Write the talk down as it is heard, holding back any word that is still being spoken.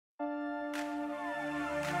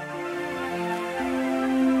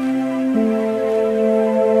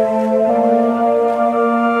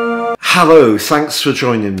Hello, thanks for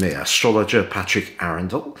joining me, astrologer Patrick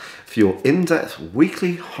Arundell, for your in-depth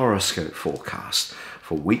weekly horoscope forecast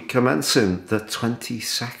for week commencing the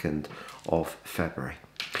 22nd of February.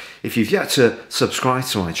 If you've yet to subscribe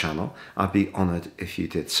to my channel, I'd be honoured if you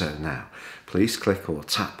did so now. Please click or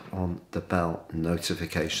tap on the bell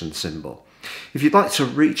notification symbol. If you'd like to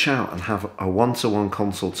reach out and have a one-to-one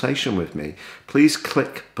consultation with me, please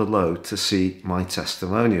click below to see my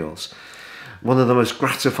testimonials. One of the most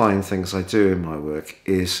gratifying things I do in my work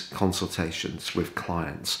is consultations with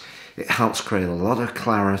clients. It helps create a lot of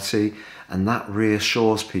clarity, and that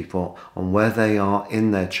reassures people on where they are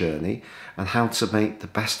in their journey and how to make the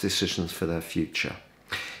best decisions for their future.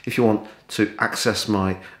 If you want to access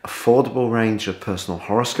my affordable range of personal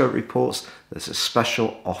horoscope reports, there's a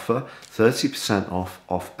special offer, 30% off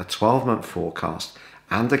a 12-month forecast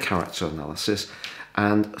and a character analysis,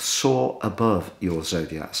 and soar above your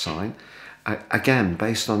zodiac sign. Again,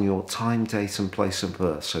 based on your time, date and place of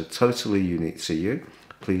birth, so totally unique to you.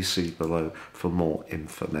 Please see below for more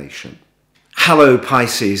information. Hello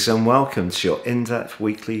Pisces, and welcome to your in-depth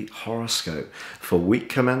weekly horoscope for week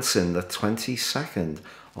commencing the 22nd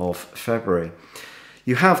of February.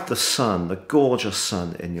 You have the sun, the gorgeous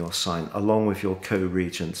sun in your sign, along with your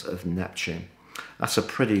co-regent of Neptune. That's a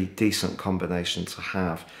pretty decent combination to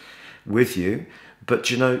have with you.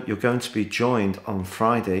 But you know, you're going to be joined on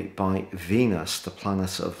Friday by Venus, the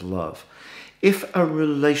planet of love. If a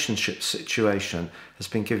relationship situation has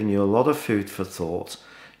been giving you a lot of food for thought,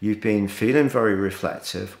 you've been feeling very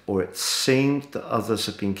reflective, or it seemed that others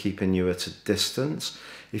have been keeping you at a distance,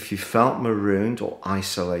 if you felt marooned or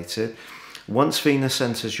isolated, once Venus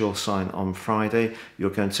enters your sign on Friday, you're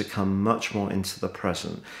going to come much more into the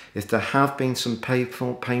present. If there have been some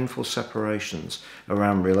painful separations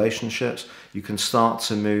around relationships, you can start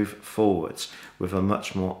to move forwards with a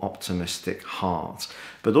much more optimistic heart.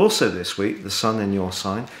 But also this week, the sun in your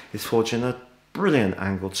sign is forging a brilliant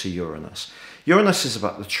angle to Uranus. Uranus is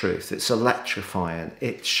about the truth. It's electrifying.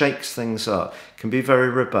 It shakes things up. It can be very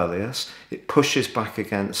rebellious. It pushes back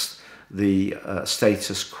against the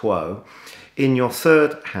status quo. In your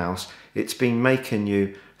third house, it's been making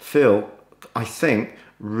you feel, I think,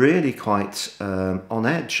 really quite on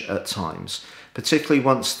edge at times, particularly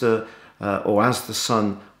once as the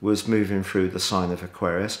sun was moving through the sign of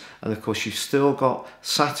Aquarius. And of course, you've still got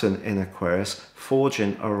Saturn in Aquarius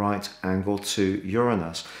forging a right angle to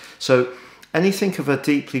Uranus. So anything of a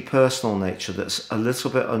deeply personal nature that's a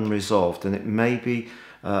little bit unresolved, and it may be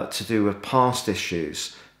to do with past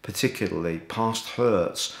issues, particularly past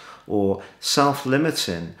hurts, or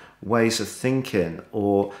self-limiting ways of thinking,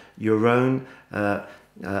 or your own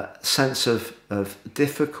sense of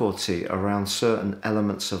difficulty around certain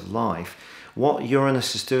elements of life. What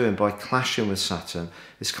Uranus is doing by clashing with Saturn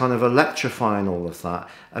is kind of electrifying all of that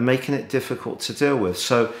and making it difficult to deal with.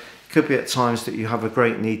 So it could be at times that you have a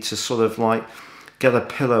great need to sort of like get a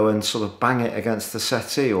pillow and sort of bang it against the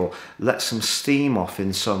settee, or let some steam off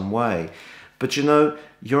in some way. But you know,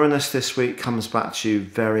 Uranus this week comes back to you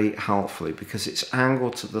very helpfully, because its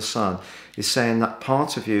angle to the sun is saying that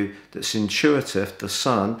part of you that's intuitive, the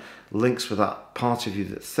sun, links with that part of you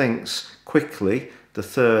that thinks quickly, the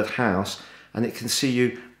third house, and it can see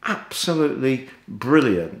you absolutely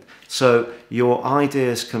brilliant. So your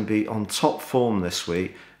ideas can be on top form this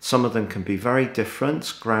week. Some of them can be very different,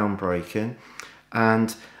 groundbreaking,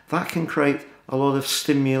 and that can create a lot of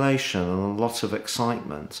stimulation and a lot of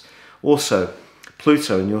excitement. Also,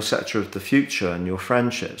 Pluto in your sector of the future and your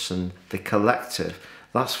friendships and the collective,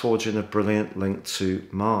 that's forging a brilliant link to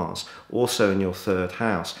Mars, also in your third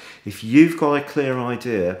house. If you've got a clear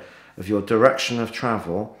idea of your direction of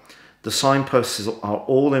travel, the signposts are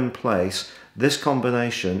all in place. This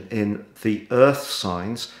combination in the Earth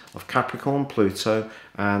signs of Capricorn, Pluto,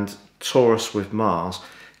 and Taurus with Mars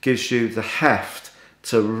gives you the heft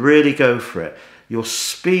to really go for it. Your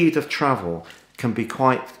speed of travel can be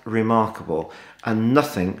quite remarkable, and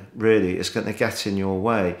nothing really is going to get in your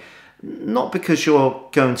way. Not because you're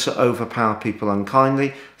going to overpower people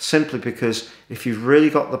unkindly, simply because if you've really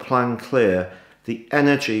got the plan clear, the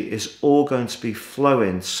energy is all going to be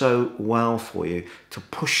flowing so well for you to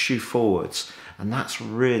push you forwards, and that's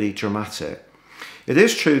really dramatic. It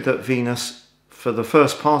is true that Venus, for the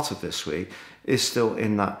first part of this week, is still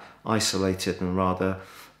in that isolated and rather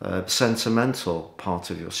sentimental part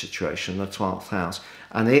of your situation, the 12th house,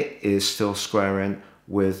 and it is still squaring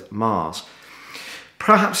with Mars.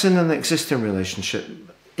 Perhaps in an existing relationship,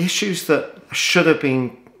 issues that should have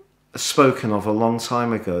been spoken of a long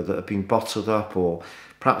time ago that have been bottled up, or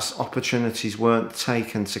perhaps opportunities weren't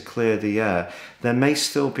taken to clear the air, there may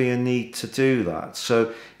still be a need to do that.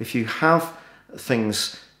 So if you have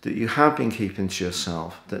things that you have been keeping to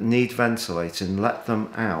yourself, that need ventilating, let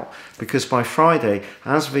them out. Because by Friday,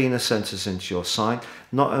 as Venus enters into your sign,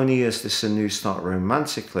 not only is this a new start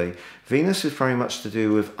romantically, Venus is very much to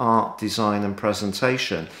do with art, design and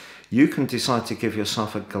presentation. You can decide to give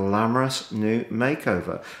yourself a glamorous new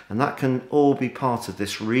makeover, and that can all be part of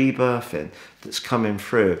this rebirthing that's coming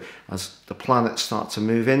through as the planets start to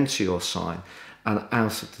move into your sign and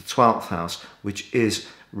out of the 12th house, which is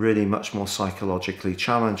really much more psychologically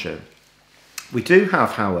challenging. We do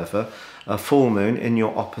have, however, a full moon in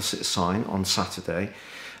your opposite sign on Saturday.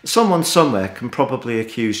 Someone somewhere can probably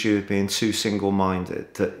accuse you of being too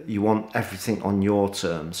single-minded, that you want everything on your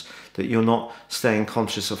terms, that you're not staying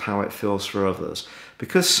conscious of how it feels for others.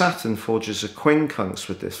 Because Saturn forges a quincunx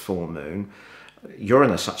with this full moon,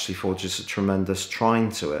 Uranus actually forges a tremendous trine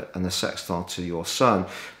to it and a sextile to your sun.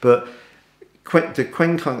 But the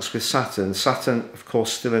quincunx with Saturn, of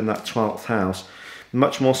course still in that 12th house,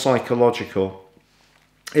 much more psychological.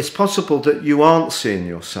 It's possible that you aren't seeing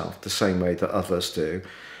yourself the same way that others do,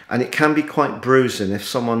 and it can be quite bruising if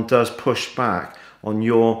someone does push back on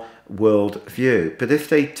your world view. But if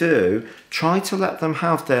they do, try to let them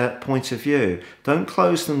have their point of view. Don't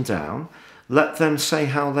close them down. Let them say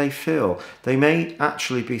how they feel. They may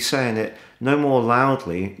actually be saying it no more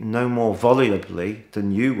loudly, no more volubly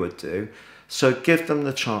than you would do. So give them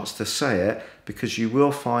the chance to say it, because you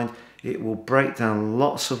will find it will break down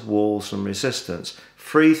lots of walls and resistance,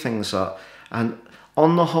 free things up. And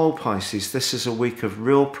on the whole, Pisces, this is a week of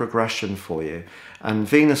real progression for you. And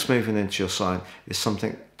Venus moving into your sign is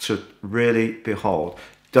something to really behold.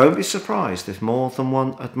 Don't be surprised if more than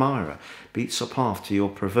one admirer beats a path to your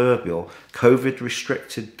proverbial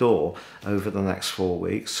COVID-restricted door over the next 4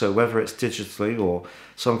 weeks. So whether it's digitally or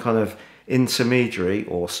some kind of intermediary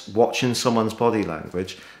or watching someone's body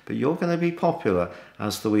language, but you're going to be popular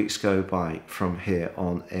as the weeks go by from here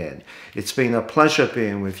on in. It's been a pleasure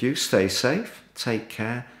being with you. Stay safe, take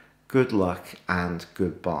care, good luck and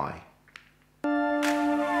goodbye.